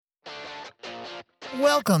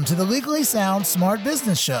Welcome to the Legally Sound Smart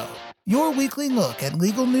Business Show, your weekly look at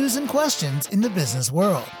legal news and questions in the business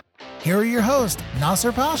world. Here are your hosts,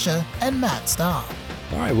 Nasser Pasha and Matt Staub.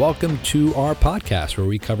 All right, welcome to our podcast where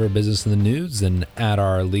we cover business in the news and add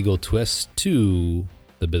our legal twist to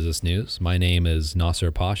the business news. My name is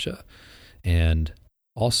Nasser Pasha, and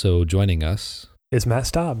also joining us is Matt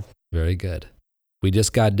Staub. Very good. We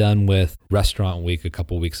just got done with Restaurant Week a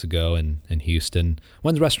couple weeks ago in Houston.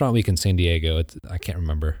 When's Restaurant Week in San Diego? I can't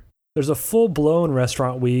remember. There's a full-blown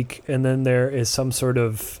Restaurant Week, and then there is some sort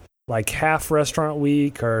of like half Restaurant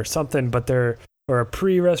Week or something, or a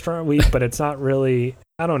pre-Restaurant Week, but it's not really,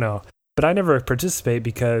 I don't know. But I never participate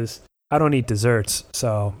because I don't eat desserts,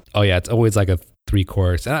 so. Oh yeah, it's always like a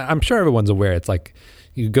 3-course. And I'm sure everyone's aware. It's like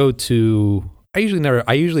you go to... I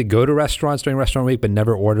usually go to restaurants during Restaurant Week, but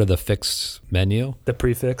never order the fixed menu. The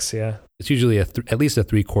prefix, yeah. It's usually at least a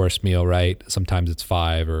 3-course meal, right? Sometimes it's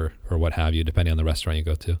 5 or what have you, depending on the restaurant you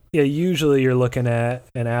go to. Yeah, usually you're looking at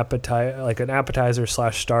an appetizer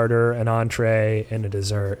 / starter, an entree, and a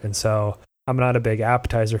dessert. And so I'm not a big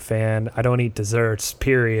appetizer fan. I don't eat desserts,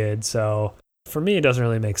 period. So for me, it doesn't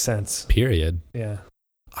really make sense. Period. Yeah.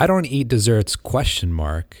 I don't eat desserts, ?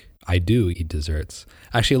 I do eat desserts.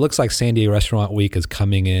 Actually, it looks like San Diego Restaurant Week is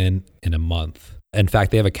coming in a month. In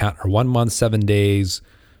fact, they have a counter: 1 month, 7 days,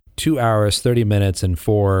 2 hours, 30 minutes, and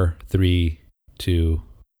 4, 3, 2,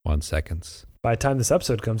 1 seconds. By the time this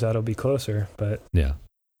episode comes out, it'll be closer. But yeah.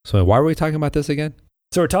 So why were we talking about this again?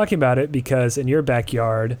 So we're talking about it because in your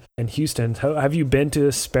backyard in Houston, have you been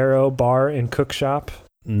to Sparrow Bar and Cook Shop?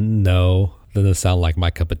 No. Doesn't sound like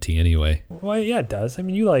my cup of tea anyway. Well, yeah, it does. I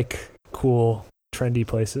mean, you like cool, trendy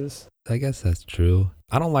places. I guess that's true.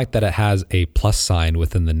 I don't like that it has a plus sign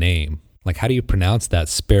within the name. Like, how do you pronounce that?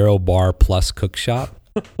 Sparrow Bar plus Cook Shop?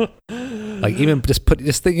 Like, even just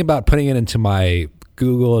thinking about putting it into my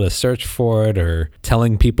Google to search for it, or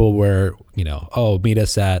telling people where, meet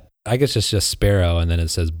us at, I guess it's just Sparrow and then it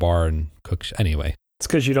says Bar and Cook Shop. Anyway. It's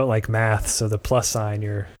because you don't like math, so the plus sign,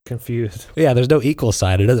 you're confused. Yeah, there's no equal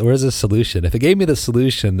sign. Where's the solution? If it gave me the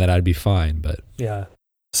solution, then I'd be fine, but... Yeah.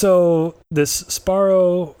 So this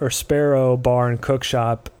Sparrow Bar and Cook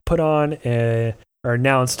Shop put on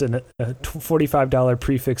announced a $45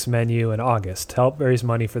 prefix menu in August to help raise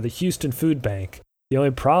money for the Houston Food Bank. The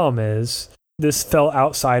only problem is this fell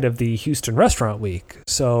outside of the Houston Restaurant Week.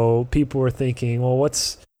 So people were thinking, well,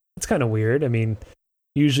 it's kind of weird. I mean,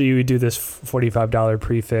 usually you would do this $45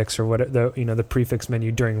 prefix or what the prefix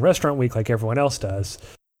menu during Restaurant Week like everyone else does.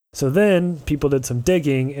 So then people did some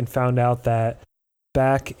digging and found out that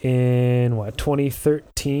back in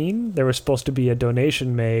 2013, there was supposed to be a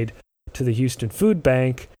donation made to the Houston Food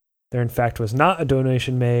Bank. There in fact was not a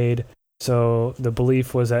donation made. So the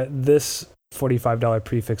belief was that this $45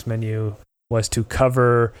 prefix menu was to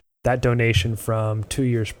cover that donation from 2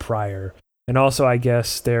 years prior. And also, I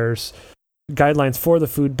guess there's guidelines for the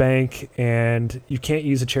food bank, and you can't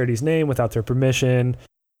use a charity's name without their permission,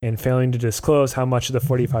 and failing to disclose how much of the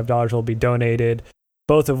 $45 will be donated,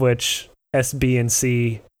 both of which S, B, and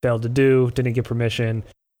C failed to do, didn't get permission,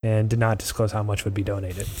 and did not disclose how much would be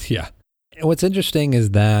donated. Yeah. And what's interesting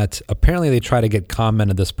is that apparently they try to get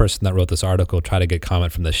comment, this person that wrote this article try to get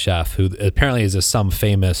comment from the chef, who apparently is some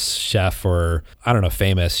famous chef, or I don't know,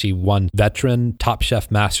 famous. She won Top Chef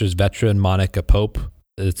Masters veteran Monica Pope.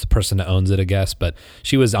 It's the person that owns it, I guess, but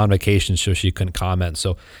she was on vacation, so she couldn't comment.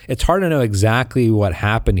 So it's hard to know exactly what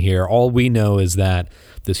happened here. All we know is that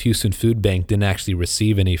this Houston Food Bank didn't actually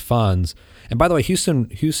receive any funds. And by the way,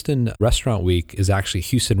 Houston Restaurant Week is actually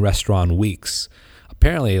Houston Restaurant Weeks.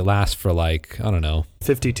 Apparently it lasts for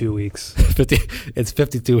 52 weeks. It's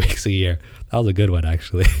 52 weeks a year. That was a good one,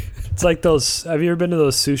 actually. It's like those, have you ever been to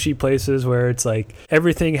those sushi places where it's like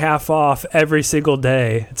everything half off every single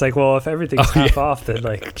day? It's like, well, if everything's half off, then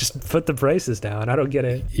just put the prices down. I don't get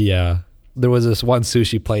it. Yeah. There was this one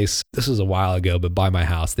sushi place, this was a while ago, but by my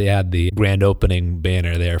house, they had the grand opening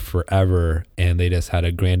banner there forever, and they just had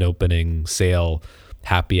a grand opening sale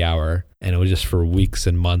happy hour, and it was just for weeks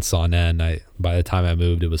and months on end. By the time I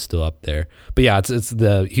moved, it was still up there. But yeah, it's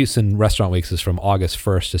the Houston Restaurant Weeks is from August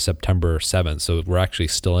 1st to September 7th, so we're actually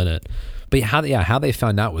still in it. But how they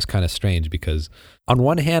found out was kind of strange, because on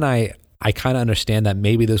one hand, I kind of understand that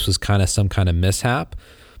maybe this was kind of some kind of mishap,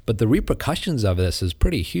 but the repercussions of this is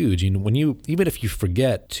pretty huge. Even if you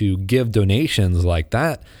forget to give donations like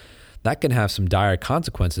that, that can have some dire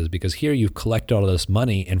consequences, because here you've collected all of this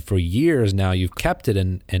money, and for years now you've kept it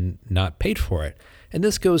and not paid for it. And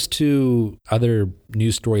this goes to other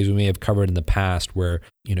news stories we may have covered in the past where,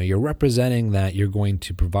 you're representing that you're going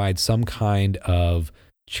to provide some kind of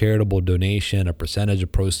charitable donation, a percentage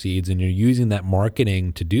of proceeds, and you're using that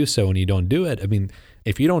marketing to do so and you don't do it, I mean,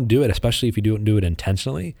 if you don't do it, especially if you don't do it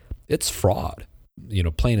intentionally, it's fraud,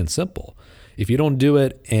 plain and simple. If you don't do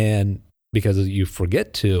it and because you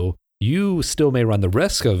forget to, you still may run the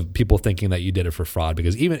risk of people thinking that you did it for fraud,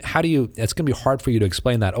 because it's going to be hard for you to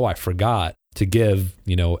explain that, I forgot to give,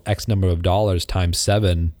 X number of dollars times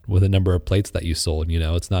 7 with the number of plates that you sold.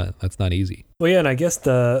 That's not easy. Well, yeah, and I guess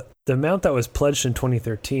the amount that was pledged in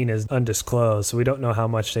 2013 is undisclosed, so we don't know how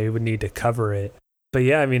much they would need to cover it. But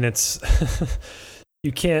yeah, I mean, it's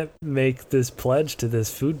you can't make this pledge to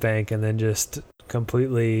this food bank and then just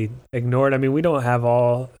completely ignore it. I mean, we don't have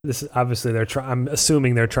all this. Obviously, I'm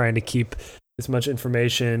assuming they're trying to keep as much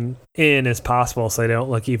information in as possible so they don't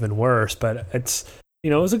look even worse. But it's,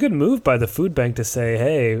 it was a good move by the food bank to say,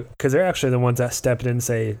 hey, because they're actually the ones that stepped in and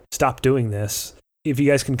say, stop doing this. If you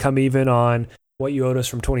guys can come even on what you owed us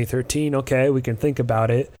from 2013, okay, we can think about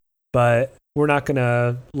it, but we're not going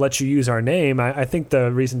to let you use our name. I think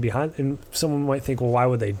the reason behind, and someone might think, well, why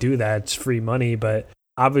would they do that? It's free money, but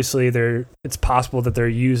obviously it's possible that they're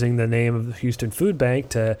using the name of the Houston Food Bank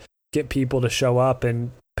to get people to show up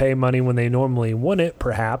and pay money when they normally wouldn't,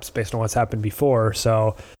 perhaps, based on what's happened before.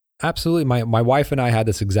 So absolutely. My wife and I had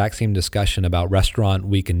this exact same discussion about Restaurant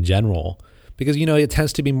Week in general, because, it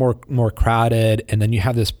tends to be more crowded, and then you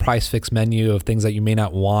have this price fixed menu of things that you may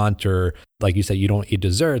not want, or like you said, you don't eat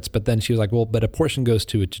desserts. But then she was like, well, but a portion goes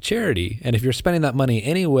to charity. And if you're spending that money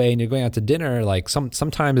anyway and you're going out to dinner, like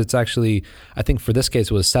sometimes it's actually, I think for this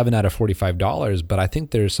case, it was $7 out of $45, but I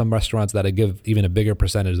think there's some restaurants that give even a bigger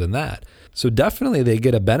percentage than that. So definitely they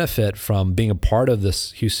get a benefit from being a part of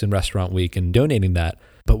this Houston Restaurant Week and donating that.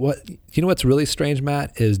 But what's really strange,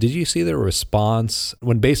 Matt, is did you see the response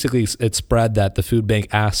when basically it spread that the food bank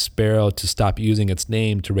asked Sparrow to stop using its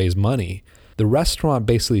name to raise money? The restaurant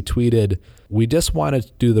basically tweeted, we just wanted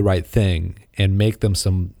to do the right thing and make them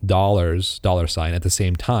some $, $ at the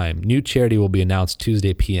same time. New charity will be announced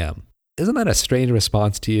Tuesday p.m. Isn't that a strange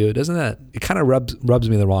response to you? Doesn't that, it kind of rubs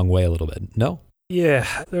me the wrong way a little bit, no? Yeah,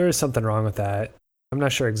 there is something wrong with that. I'm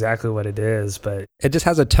not sure exactly what it is, but it just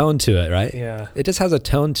has a tone to it, right? Yeah. It just has a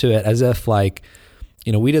tone to it as if like,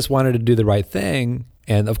 we just wanted to do the right thing.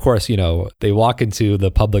 And of course, they walk into the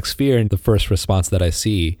public sphere, and the first response that I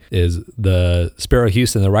see is the Sparrow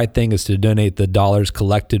Houston. The right thing is to donate the dollars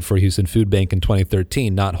collected for Houston Food Bank in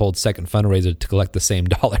 2013, not hold second fundraiser to collect the same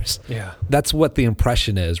dollars. Yeah. That's what the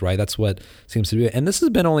impression is, right? That's what seems to be. And this has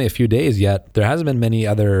been only a few days yet. There hasn't been many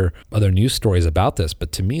other news stories about this.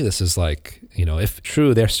 But to me, this is like, if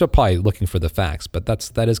true, they're still probably looking for the facts, but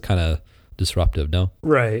that is kind of disruptive, no?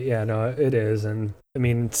 Right. Yeah, no, it is. And I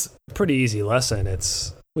mean, it's a pretty easy lesson.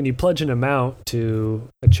 It's when you pledge an amount to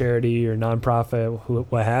a charity or nonprofit,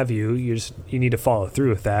 what have you, you need to follow through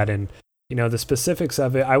with that. And, the specifics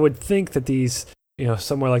of it, I would think that these,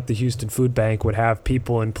 somewhere like the Houston Food Bank would have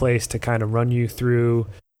people in place to kind of run you through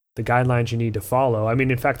the guidelines you need to follow. I mean,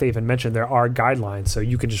 in fact, they even mentioned there are guidelines, so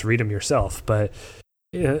you can just read them yourself. But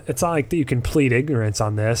it's not like that you can plead ignorance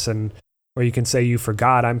on this, or you can say you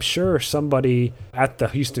forgot. I'm sure somebody at the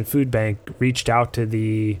Houston Food Bank reached out to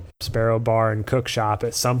the Sparrow Bar and Cook Shop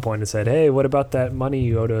at some point and said, hey, what about that money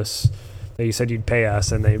you owed us that you said you'd pay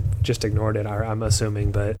us? And they just ignored it, I'm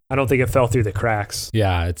assuming, but I don't think it fell through the cracks.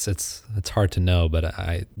 Yeah, it's hard to know, but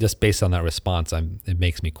I just based on that response, it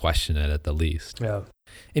makes me question it at the least. Yeah.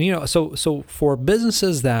 And so for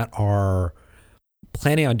businesses that are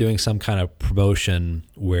planning on doing some kind of promotion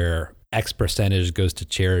where X percentage goes to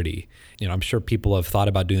charity, I'm sure people have thought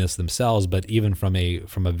about doing this themselves, but even from a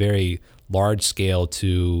very large scale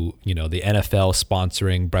to, the NFL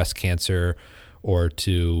sponsoring breast cancer, or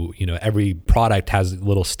to, every product has a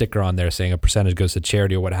little sticker on there saying a percentage goes to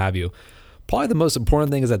charity or what have you. Probably the most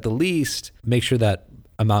important thing is at the least make sure that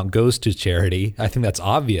amount goes to charity. I think that's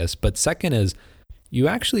obvious. But second is you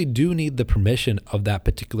actually do need the permission of that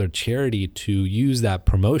particular charity to use that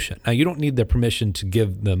promotion. Now, you don't need their permission to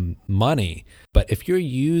give them money, but if you're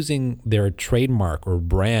using their trademark or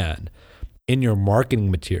brand in your marketing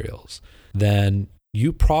materials, then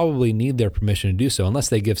you probably need their permission to do so, unless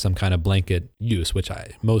they give some kind of blanket use, which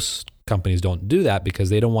most companies don't do that because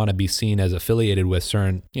they don't want to be seen as affiliated with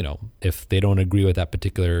certain, if they don't agree with that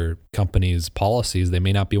particular company's policies, they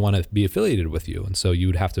may not want to be affiliated with you. And so you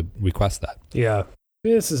would have to request that. Yeah.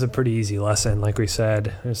 This is a pretty easy lesson, like we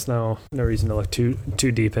said. There's no reason to look too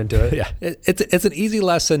deep into it. Yeah, it's an easy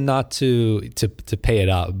lesson not to pay it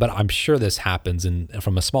up, but I'm sure this happens. And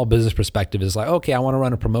from a small business perspective, it's like, okay, I want to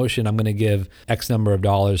run a promotion. I'm going to give X number of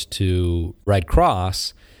dollars to Red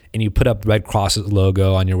Cross, and you put up Red Cross's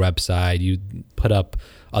logo on your website. You put up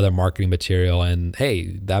other marketing material, and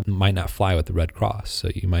hey, that might not fly with the Red Cross. So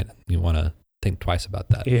you want to think twice about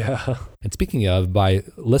that. Yeah. And speaking of, by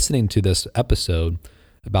listening to this episode,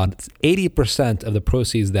 about 80% of the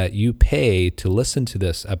proceeds that you pay to listen to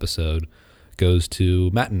this episode goes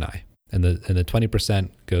to Matt and I, and the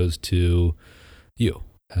 20% goes to you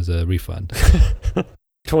as a refund.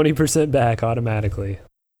 20% back automatically.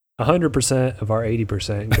 100% of our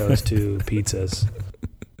 80% goes to pizzas.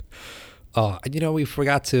 Oh,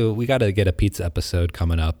 we got to get a pizza episode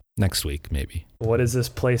coming up next week, maybe. What does this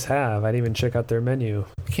place have? I didn't even check out their menu.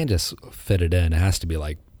 We can't just fit it in. It has to be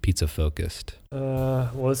like pizza focused.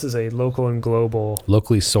 Well, this is a local and global.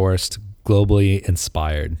 Locally sourced, globally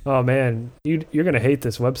inspired. Oh man, you're going to hate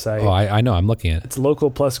this website. Oh, I know. I'm looking at it. It's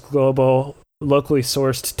local plus global, locally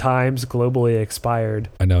sourced times globally expired.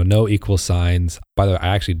 I know, no equal signs. By the way,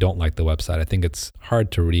 I actually don't like the website. I think it's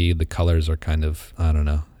hard to read. The colors are kind of, I don't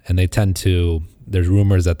know. And they tend to, there's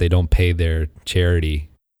rumors that they don't pay their charity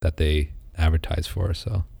that they advertise for.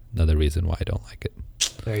 So another reason why I don't like it.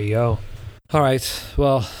 There you go. All right.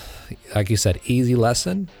 Well, like you said, easy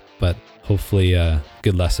lesson, but hopefully a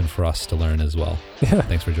good lesson for us to learn as well. Yeah.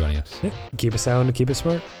 Thanks for joining us. Yeah. Keep it sound and keep it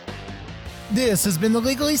smart. This has been the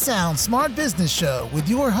Legally Sound Smart Business Show with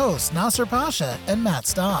your hosts, Nasser Pasha and Matt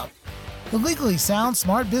Staub. The Legally Sound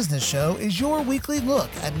Smart Business Show is your weekly look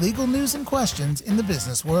at legal news and questions in the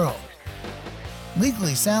business world.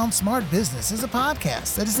 Legally Sound Smart Business is a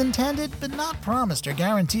podcast that is intended but not promised or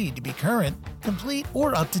guaranteed to be current, complete,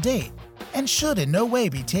 or up to date, and should in no way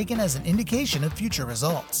be taken as an indication of future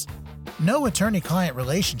results. No attorney-client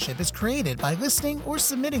relationship is created by listening or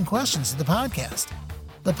submitting questions to the podcast.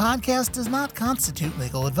 The podcast does not constitute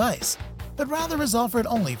legal advice, but rather is offered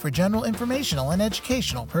only for general informational and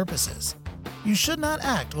educational purposes. You should not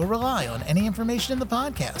act or rely on any information in the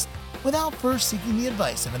podcast without first seeking the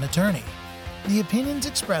advice of an attorney. The opinions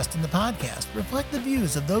expressed in the podcast reflect the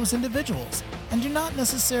views of those individuals and do not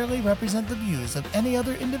necessarily represent the views of any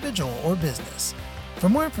other individual or business. For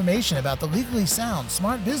more information about the Legally Sound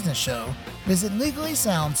Smart Business Show, visit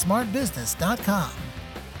legallysoundsmartbusiness.com.